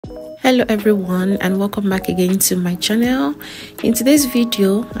Hello everyone, and welcome back again to my channel. In today's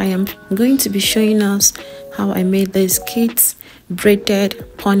video I am going to be showing us how I made these kids braided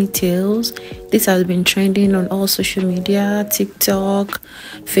ponytails. This has been trending on all social media, TikTok,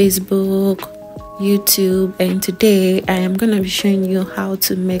 Facebook, YouTube, and today I am going to be showing you how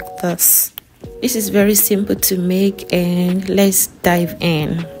to make this. This is very simple to make, and let's dive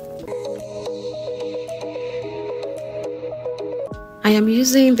in. I am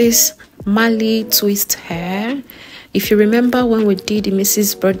using this Mali twist hair. If you remember when we did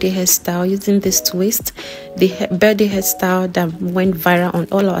Imisi's birthday hairstyle using this twist, the birthday hairstyle that went viral on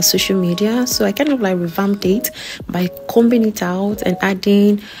all our social media, so I kind of like revamped it by combing it out and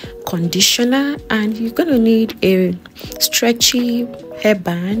adding conditioner. And you're gonna need a stretchy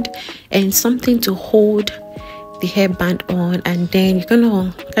hairband and something to hold the hairband on, and then you're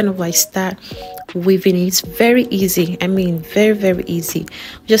gonna kind of like start weaving it. It's very easy. I mean, very easy.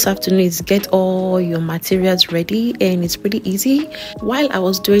 You just have to know is get all your materials ready, and it's pretty easy. While I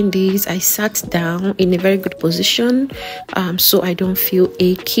was doing this, I sat down in a very good position so I don't feel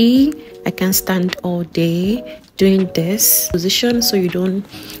achy. I can stand all day doing this position so you don't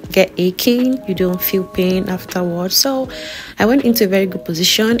get aching, you don't feel pain afterwards. So I went into a very good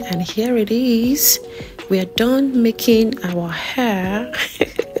position, and here it is. We are done making our hair.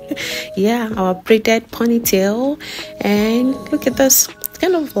 Yeah, our braided ponytail, and look at this. It's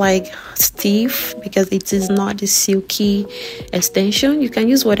kind of like stiff because it is not a silky extension. You can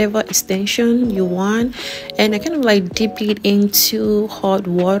use whatever extension you want, and I kind of like dip it into hot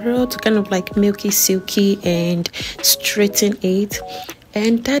water to kind of like milk it silky and straighten it.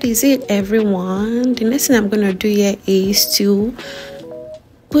 And that is it, everyone. The next thing I'm gonna do here is to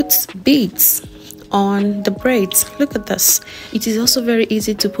put beads on the braids. Look at this. It is also very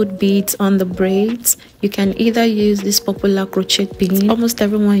easy to put beads on the braids. You can either use this popular crochet pin almost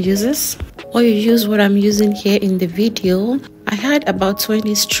everyone uses, or you use what I'm using here in the video. I had about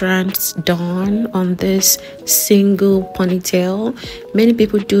 20 strands done on this single ponytail. Many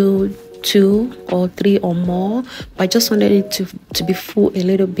people do 2 or 3 or more, but I just wanted it to be full a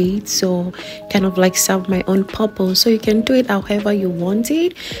little bit, so kind of like serve my own purpose. So you can do it however you want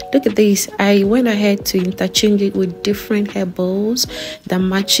it. Look at this. I went ahead to interchange it with different hair bows that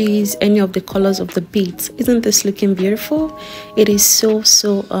matches any of the colors of the beads. Isn't this looking beautiful? It is so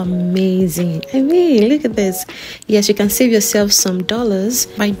amazing. I mean, look at this. Yes, you can save yourself some dollars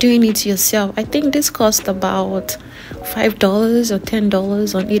by doing it yourself. I think this cost about $5 or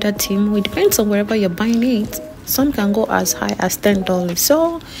 $10 on either team. It depends on wherever you're buying it. Some can go as high as $10.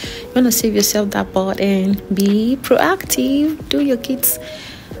 So you want to save yourself that part and be proactive. Do your kids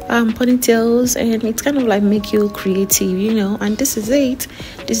ponytails, and it's kind of like make you creative, you know. And this is it.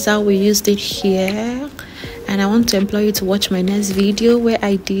 This is how we used it here. And I want to employ you to watch my next video where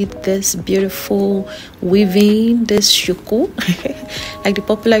I did this beautiful weaving, this shuku, like the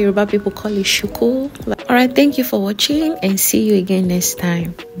popular Yoruba people call it shuku. All right, thank you for watching, and see you again next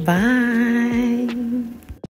time. Bye.